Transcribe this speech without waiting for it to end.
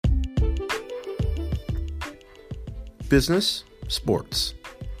business, sports,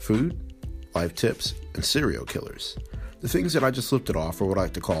 food, life tips, and serial killers. The things that I just listed off are what I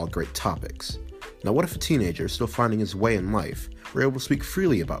like to call great topics. Now, what if a teenager still finding his way in life were able to speak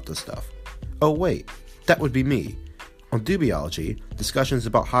freely about this stuff? Oh wait, that would be me. On Doobieology, discussions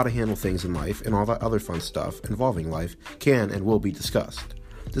about how to handle things in life and all that other fun stuff involving life can and will be discussed.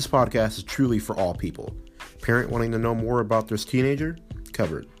 This podcast is truly for all people. Parent wanting to know more about their teenager?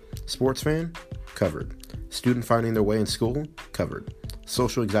 Covered. Sports fan? Covered. Student finding their way in school? Covered.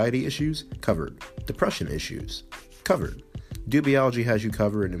 Social anxiety issues? Covered. Depression issues? Covered. Doobieology has you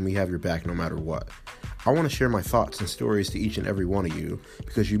covered, and we have your back no matter what. I want to share my thoughts and stories to each and every one of you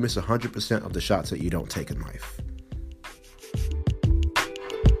because you miss 100% of the shots that you don't take in life.